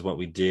 this is what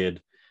we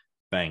did,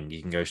 bang,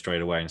 you can go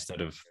straight away, instead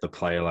of the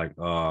player like,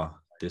 oh,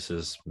 this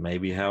is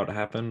maybe how it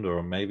happened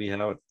or maybe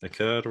how it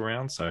occurred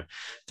around. So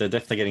they're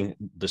definitely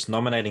just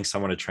nominating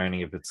someone to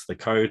training, if it's the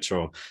coach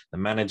or the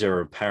manager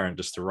or a parent,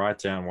 just to write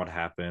down what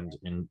happened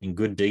in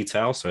good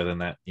detail, so then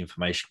that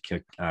information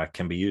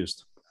can be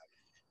used.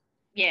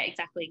 Yeah,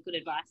 exactly. Good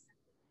advice.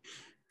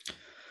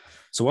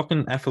 So what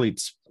can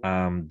athletes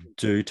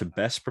do to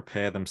best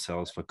prepare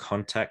themselves for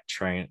contact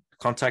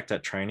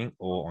at training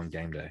or on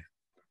game day?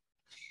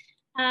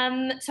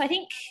 So I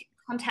think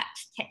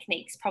contact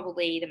technique's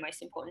probably the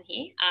most important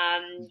here.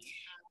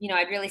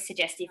 I'd really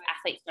suggest, if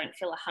athletes don't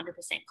feel 100%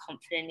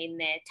 confident in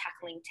their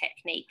tackling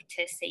technique,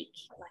 to seek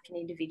like an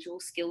individual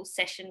skills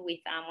session with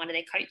one of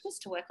their coaches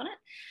to work on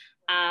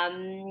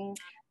it.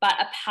 But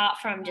apart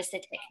from just the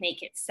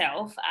technique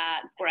itself,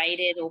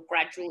 graded or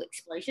gradual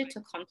exposure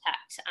to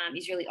contact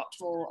is really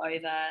optimal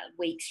over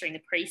weeks during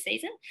the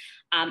pre-season,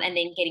 and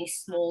then getting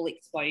small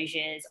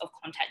exposures of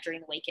contact during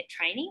the week at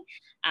training.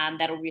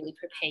 That'll really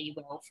prepare you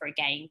well for a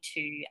game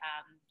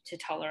to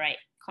tolerate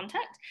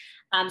contact.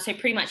 So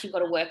pretty much you've got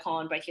to work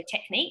on both your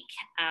technique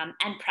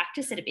and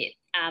practice it a bit,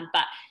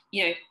 but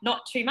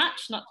not too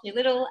much, not too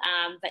little,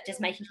 but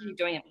just making sure you're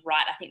doing it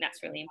right. I think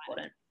that's really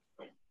important.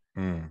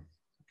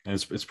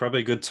 It's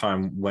probably a good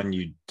time when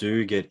you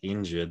do get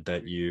injured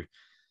that you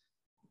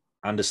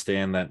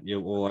understand that,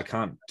 I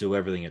can't do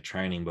everything at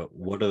training, but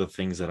what are the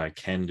things that I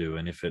can do?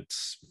 And if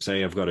it's,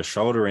 say, I've got a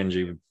shoulder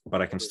injury,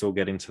 but I can still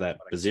get into that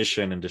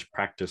position and just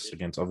practice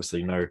against,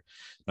 obviously no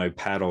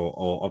pad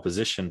or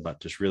opposition, but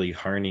just really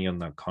honing on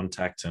that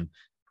contact and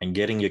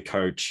getting your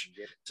coach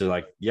to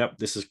like, yep,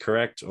 this is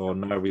correct, or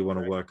no, we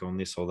want to work on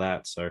this or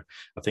that. So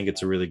I think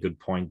it's a really good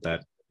point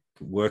that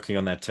working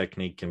on that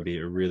technique can be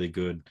a really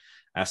good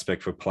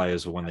aspect for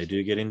players when they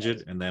do get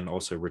injured, and then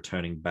also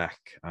returning back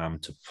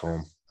to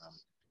perform.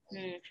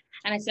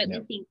 And I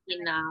certainly think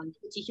in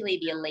particularly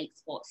the elite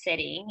sports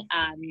setting,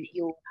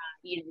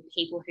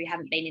 people who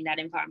haven't been in that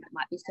environment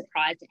might be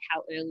surprised at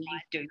how early you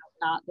do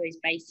start those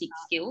basic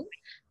skills.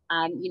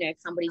 If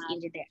somebody's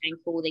injured their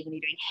ankle, they're going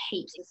to be doing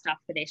heaps of stuff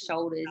for their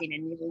shoulders in a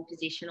kneeling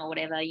position or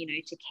whatever,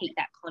 to keep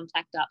that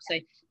contact up. So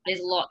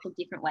there's lots of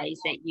different ways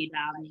that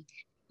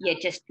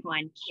just try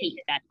and keep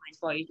that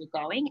exposure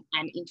going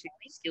and introduce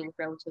skills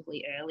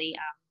relatively early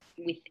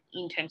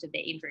in terms of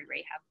their injury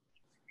rehab.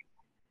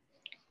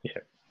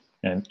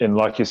 Yeah, and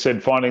like you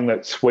said, finding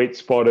that sweet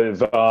spot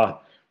of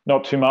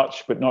not too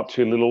much but not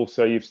too little,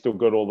 so you've still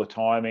got all the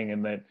timing,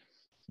 and that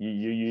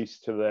you're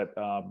used to that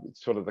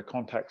sort of the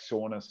contact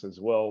soreness as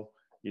well.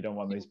 You don't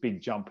want this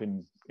big jump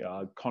in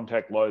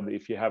contact load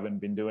if you haven't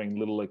been doing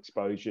little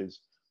exposures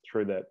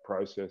through that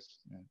process.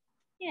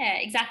 Yeah,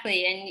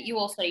 exactly. And you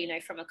also,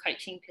 from a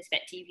coaching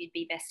perspective, you'd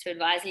be best to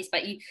advise this,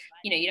 but you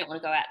don't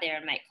want to go out there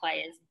and make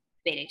players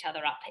beat each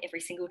other up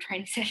every single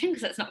training session,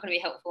 because that's not going to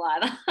be helpful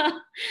either.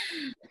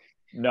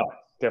 No,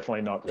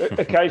 definitely not.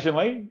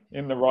 Occasionally,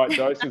 in the right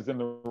doses, in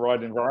the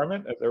right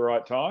environment, at the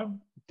right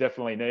time,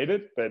 definitely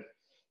needed. But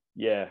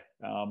yeah,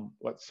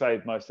 let's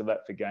save most of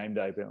that for game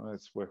day, but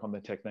let's work on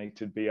the technique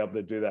to be able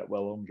to do that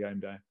well on game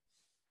day.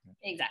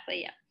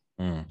 Exactly, yeah.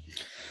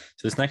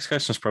 So this next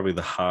question is probably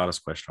the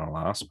hardest question I'll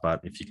ask,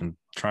 but if you can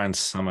try and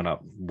sum it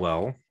up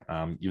well,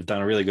 you've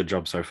done a really good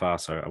job so far,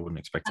 so I wouldn't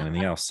expect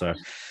anything else. So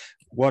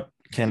what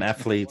can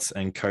athletes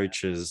and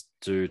coaches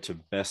do to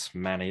best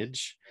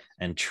manage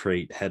and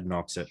treat head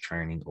knocks at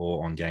training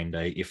or on game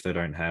day if they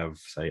don't have,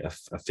 say,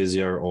 a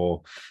physio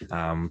or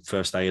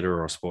first aider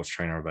or a sports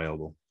trainer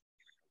available?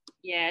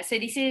 Yeah, so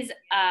this is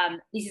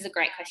a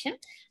great question,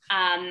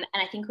 and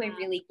I think we're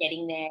really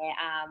getting there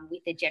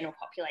with the general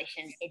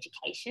population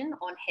education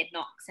on head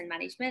knocks and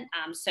management,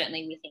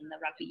 certainly within the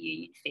rugby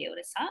union field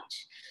as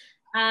such.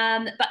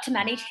 But to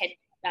manage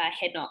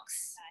head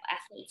knocks,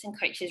 athletes and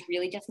coaches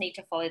really just need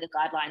to follow the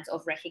guidelines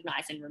of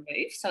recognise and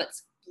remove. So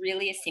it's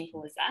really as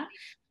simple as that.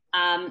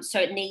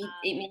 So it means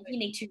you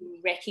need to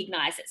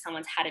recognise that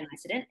someone's had an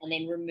incident and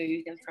then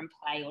remove them from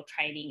play or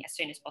training as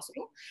soon as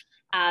possible.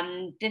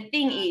 The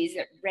thing is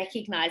that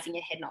recognising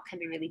a head knock can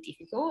be really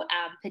difficult,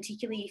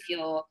 particularly if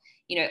you're,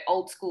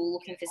 old school,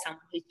 looking for someone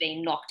who's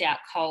been knocked out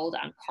cold,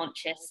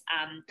 unconscious,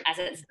 as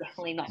it's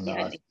definitely not the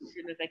only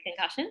symptom of a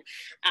concussion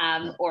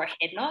or a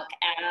head knock,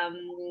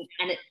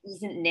 and it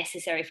isn't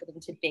necessary for them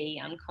to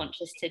be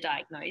unconscious to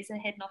diagnose a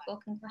head knock or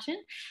concussion.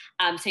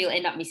 So you'll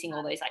end up missing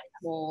all those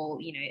small,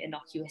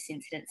 innocuous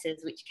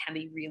incidences, which can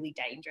be really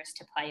dangerous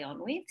to play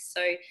on with.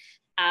 So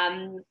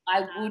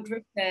I would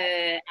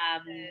refer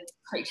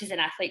coaches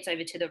and athletes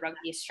over to the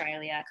Rugby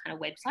Australia kind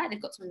of website.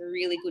 They've got some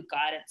really good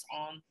guidance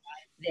on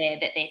there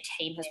that their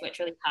team has worked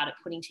really hard at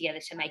putting together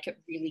to make it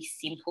really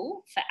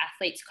simple for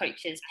athletes,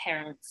 coaches,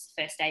 parents,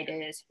 first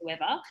aiders,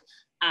 whoever,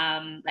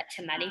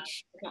 to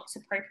manage knocks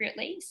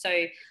appropriately. So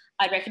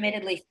I'd recommend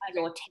at least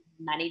your team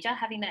manager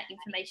having that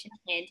information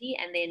handy,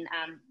 and then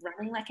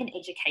running an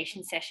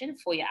education session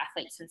for your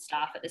athletes and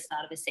staff at the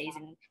start of the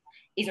season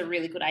is a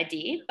really good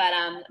idea. But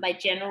my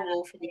general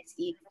rule for this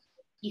is,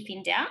 if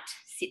in doubt,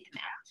 sit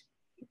them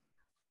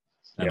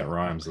out. And it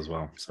rhymes as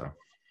well. So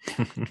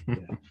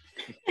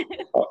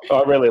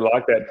I really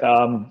like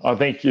that. I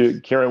think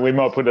Kieran, we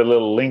might put a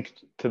little link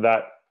to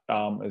that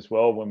as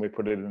well when we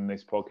put it in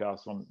this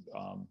podcast on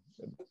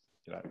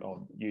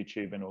on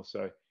YouTube and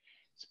also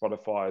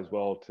Spotify as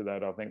well to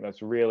that. I think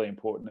that's really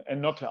important,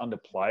 and not to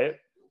underplay it.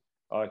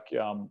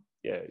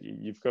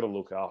 You've got to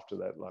look after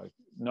that.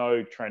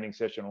 No training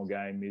session or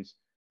game is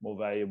more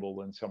valuable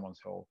than someone's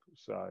health.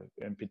 So,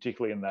 and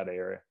particularly in that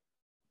area.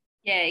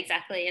 Yeah,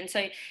 exactly. And so,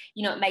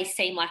 it may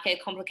seem like a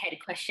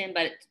complicated question,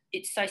 but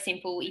it's so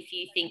simple. If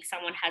you think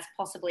someone has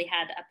possibly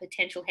had a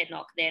potential head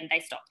knock, then they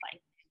stop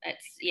playing.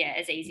 It's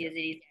as easy as it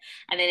is.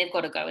 And then they've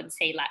got to go and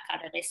see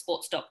their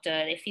sports doctor,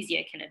 their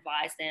physio can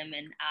advise them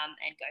and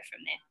go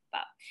from there.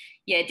 But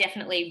yeah,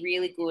 definitely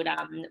really good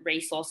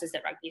resources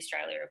that Rugby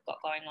Australia have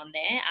got going on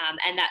there.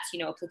 And that's,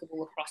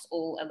 applicable across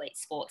all elite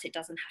sports. It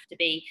doesn't have to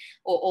be,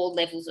 or all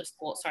levels of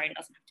sport, sorry, it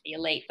doesn't have to be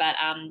elite, but,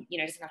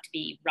 it doesn't have to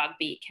be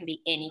rugby. It can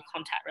be any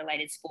contact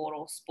related sport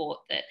or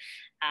sport that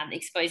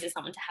exposes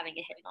someone to having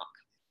a head knock.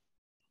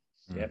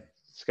 Yeah.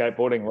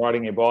 Skateboarding,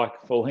 riding your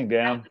bike, falling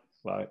down,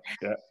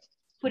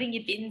 putting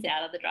your bins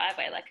out of the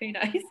driveway, who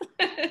knows?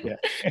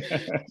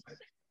 Yeah.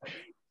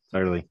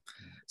 Totally.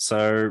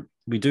 So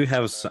we do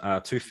have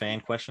two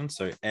fan questions.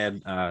 So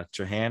Ed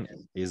Johan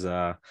is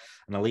an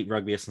elite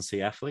rugby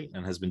S&C athlete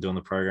and has been doing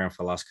the program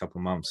for the last couple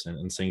of months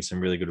and seeing some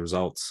really good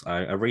results.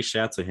 I reached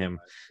out to him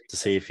to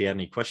see if he had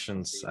any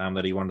questions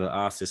that he wanted to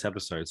ask this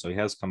episode. So he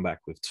has come back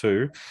with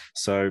two.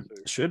 So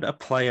should a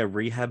player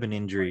rehab an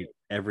injury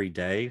every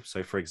day?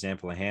 So for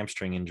example, a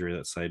hamstring injury,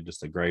 let's say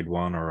just a grade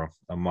 1 or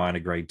a minor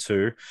grade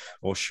 2,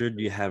 or should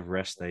you have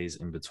rest days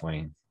in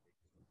between?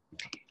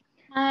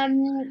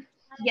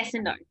 Yes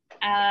and no.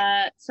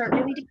 So it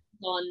really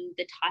depends on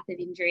the type of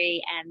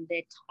injury and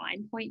the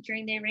time point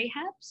during their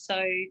rehab.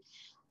 So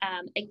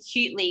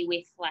acutely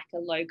with a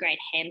low-grade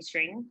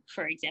hamstring,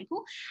 for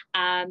example,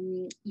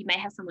 you may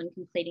have someone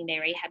completing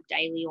their rehab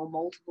daily or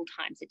multiple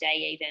times a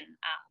day even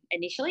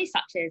initially,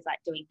 such as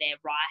doing their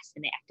RICE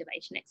and their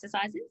activation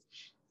exercises.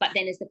 But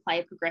then as the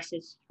player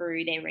progresses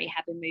through their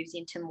rehab and moves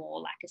into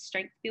more a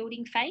strength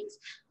building phase,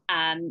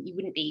 you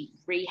wouldn't be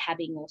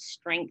rehabbing or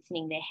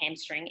strengthening their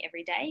hamstring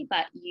every day,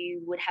 but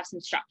you would have some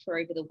structure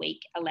over the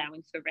week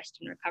allowing for rest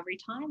and recovery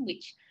time,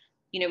 which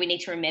we need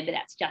to remember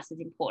that's just as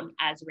important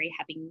as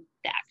rehabbing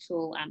the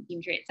actual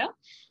injury itself.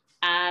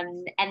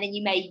 And then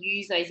you may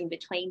use those in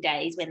between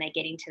days when they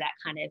get into that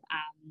kind of,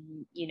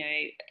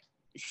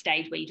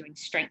 stage where you're doing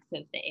strength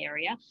of the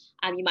area.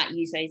 You might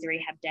use those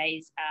rehab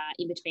days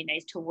in between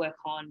days to work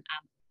on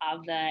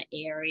other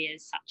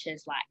areas such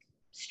as like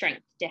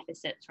strength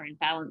deficits or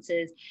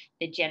imbalances,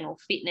 the general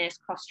fitness,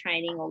 cross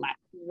training, or like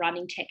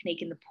running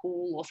technique in the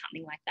pool or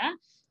something like that.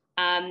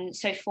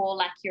 So for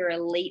like your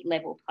elite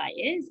level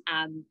players,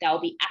 they'll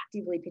be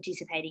actively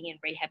participating in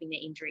rehabbing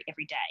their injury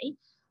every day.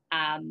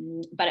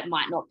 But it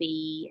might not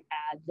be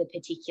the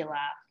particular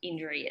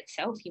injury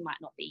itself. You might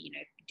not be,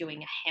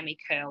 doing a hammy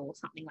curl or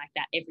something like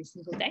that every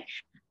single day.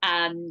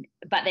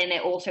 But then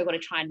they're also got to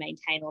try and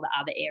maintain all the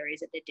other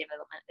areas of their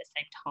development at the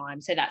same time.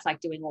 So that's like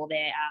doing all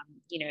their,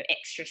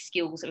 extra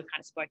skills that we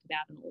kind of spoke about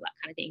and all that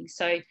kind of thing.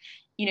 So,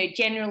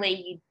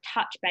 generally you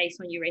touch base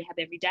on your rehab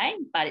every day,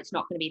 but it's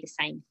not going to be the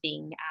same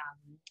thing.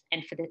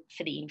 And for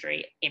the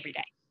injury every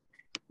day.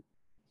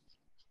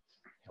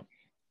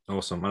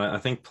 Awesome. And I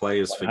think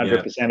players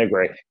forget. 100%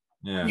 agree.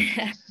 Yeah.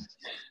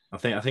 I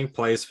think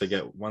players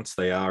forget once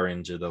they are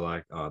injured, they're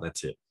like, oh,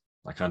 that's it.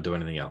 I can't do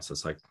anything else.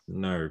 It's like,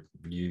 no,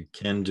 you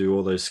can do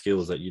all those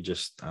skills that you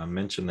just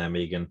mentioned there,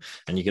 Megan.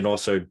 And you can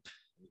also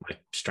like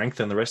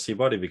strengthen the rest of your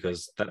body,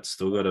 because that's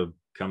still got to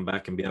come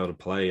back and be able to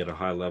play at a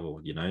high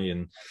level,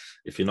 and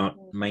if you're not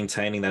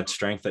maintaining that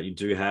strength that you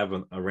do have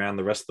around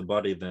the rest of the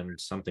body, then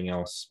something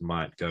else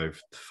might go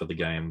for the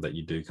game that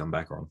you do come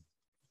back on.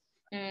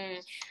 I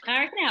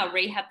reckon our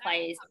rehab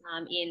players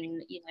at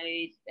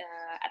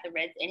the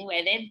Reds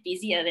anyway, they're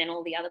busier than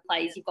all the other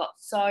players. You've got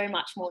so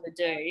much more to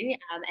do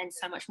and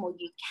so much more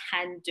you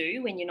can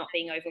do when you're not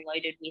being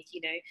overloaded with,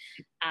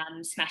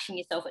 smashing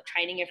yourself at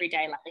training every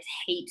day. Like there's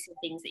heaps of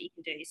things that you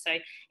can do. So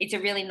it's a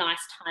really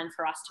nice time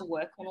for us to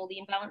work on all the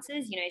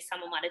imbalances.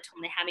 Someone might have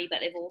torn their hammy, but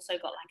they've also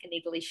got like a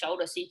niggly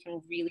shoulder. So you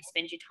can really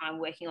spend your time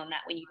working on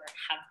that when you don't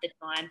have the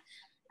time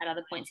at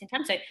other points in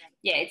time. So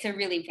yeah, it's a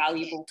really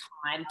valuable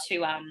time to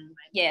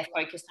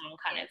focus on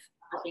kind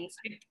of things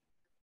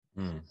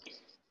too.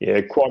 Yeah,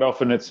 quite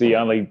often it's the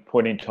only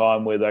point in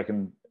time where they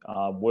can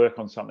work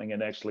on something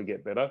and actually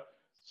get better.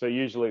 So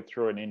usually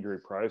through an injury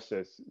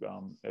process,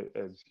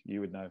 as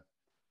you would know,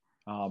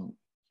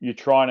 you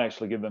try and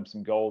actually give them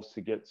some goals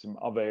to get some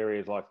other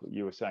areas, like what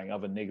you were saying,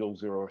 other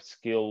niggles or a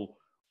skill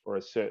or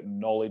a certain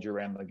knowledge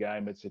around the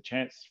game. It's a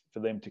chance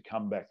for them to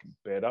come back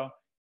better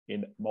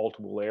in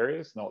multiple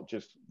areas, not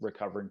just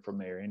recovering from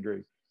their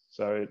injury.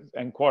 So,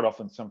 and quite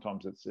often,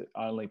 sometimes it's the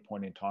only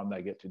point in time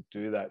they get to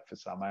do that for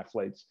some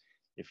athletes.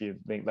 If you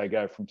think they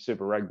go from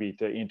Super Rugby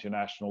to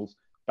internationals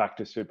back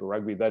to Super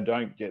Rugby, they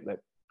don't get that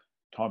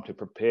time to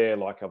prepare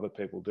like other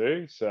people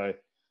do. So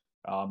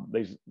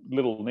these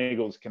little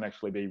niggles can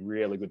actually be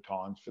really good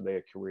times for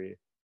their career.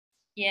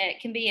 Yeah,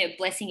 it can be a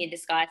blessing in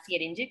disguise to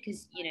get injured,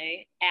 because,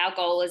 our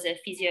goal as a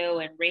physio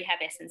and rehab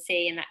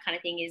S&C and that kind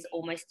of thing is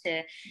almost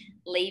to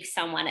leave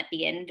someone at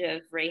the end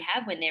of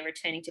rehab when they're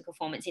returning to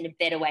performance in a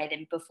better way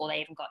than before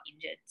they even got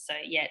injured. So,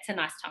 yeah, it's a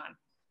nice time.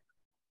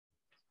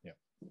 Yeah.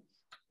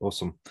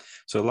 Awesome.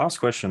 So last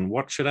question,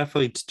 what should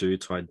athletes do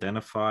to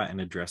identify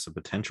and address a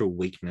potential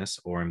weakness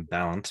or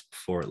imbalance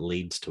before it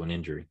leads to an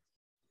injury?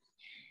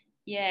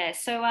 Yeah,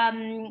 so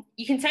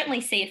you can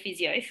certainly see a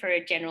physio for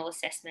a general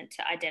assessment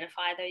to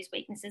identify those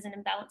weaknesses and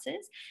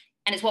imbalances.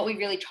 And it's what we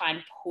really try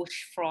and push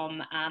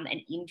from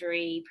an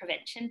injury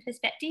prevention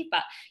perspective.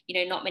 But,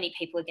 not many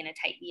people are going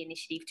to take the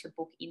initiative to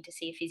book in to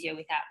see a physio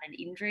without an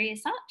injury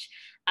as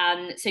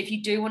such. So if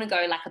you do want to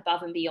go like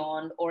above and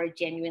beyond, or are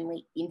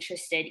genuinely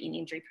interested in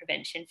injury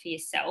prevention for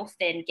yourself,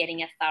 then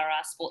getting a thorough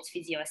sports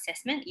physio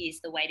assessment is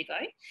the way to go.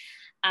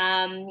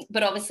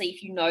 But obviously,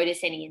 if you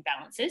notice any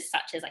imbalances,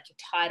 such as like you're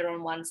tighter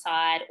on one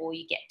side, or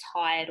you get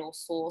tired or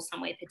sore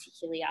somewhere,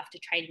 particularly after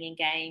training and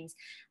games,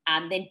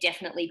 then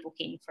definitely book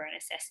in for an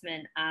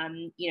assessment.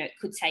 It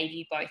could save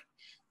you both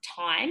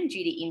time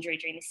due to injury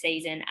during the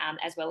season,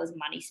 as well as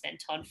money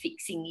spent on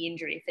fixing the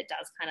injury if it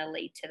does kind of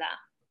lead to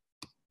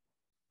that.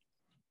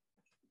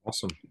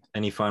 Awesome.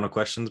 Any final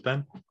questions,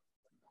 Ben?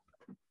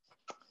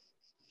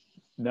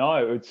 No,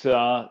 it's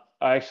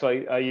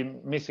actually, are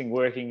you missing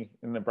working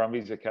in the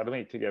Brumbies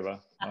Academy together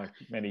like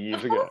many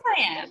years ago? Of course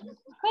I am.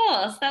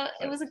 Of course.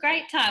 It was a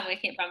great time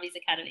working at Brumbies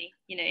Academy.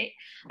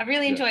 I've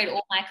really enjoyed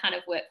all my kind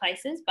of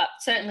workplaces, but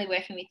certainly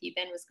working with you,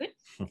 Ben, was good.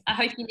 I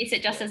hope you miss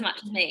it just as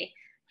much as me.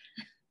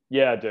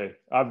 Yeah, I do.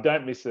 I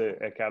don't miss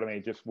the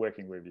academy, just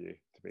working with you,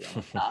 to be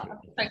honest. Oh,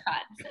 so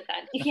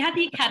kind. If you had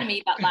the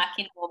academy, but like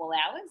in normal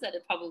hours,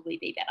 that'd probably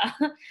be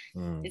better.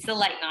 It's the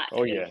late night.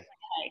 Oh, yeah.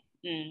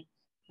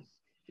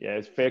 Yeah,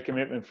 it's fair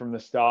commitment from the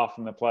staff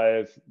and the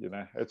players.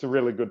 It's a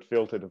really good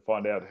filter to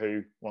find out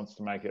who wants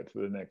to make it to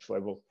the next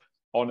level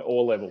on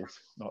all levels,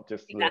 not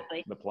just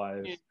the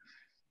players.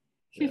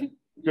 Yeah.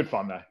 Good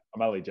fun, though.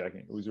 I'm only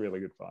joking. It was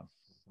really good fun.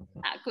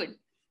 Good.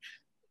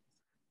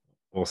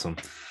 Awesome.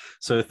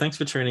 So thanks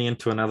for tuning in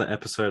to another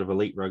episode of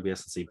Elite Rugby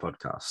S&C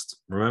podcast.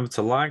 Remember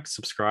to like,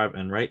 subscribe,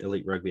 and rate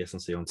Elite Rugby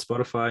S&C on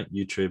Spotify,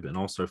 YouTube, and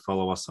also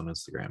follow us on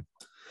Instagram.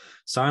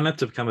 Sign up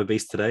to become a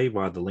beast today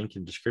via the link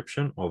in the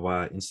description or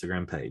via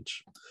Instagram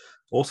page.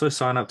 Also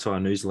sign up to our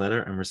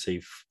newsletter and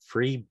receive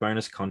free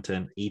bonus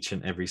content each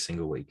and every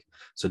single week.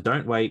 So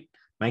don't wait,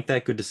 make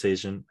that good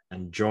decision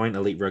and join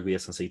Elite Rugby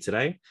S&C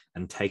today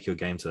and take your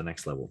game to the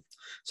next level.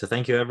 So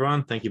thank you,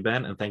 everyone. Thank you,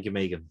 Ben, and thank you,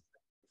 Megan.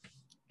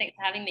 Thanks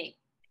for having me.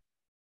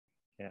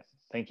 Yeah,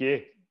 thank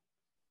you.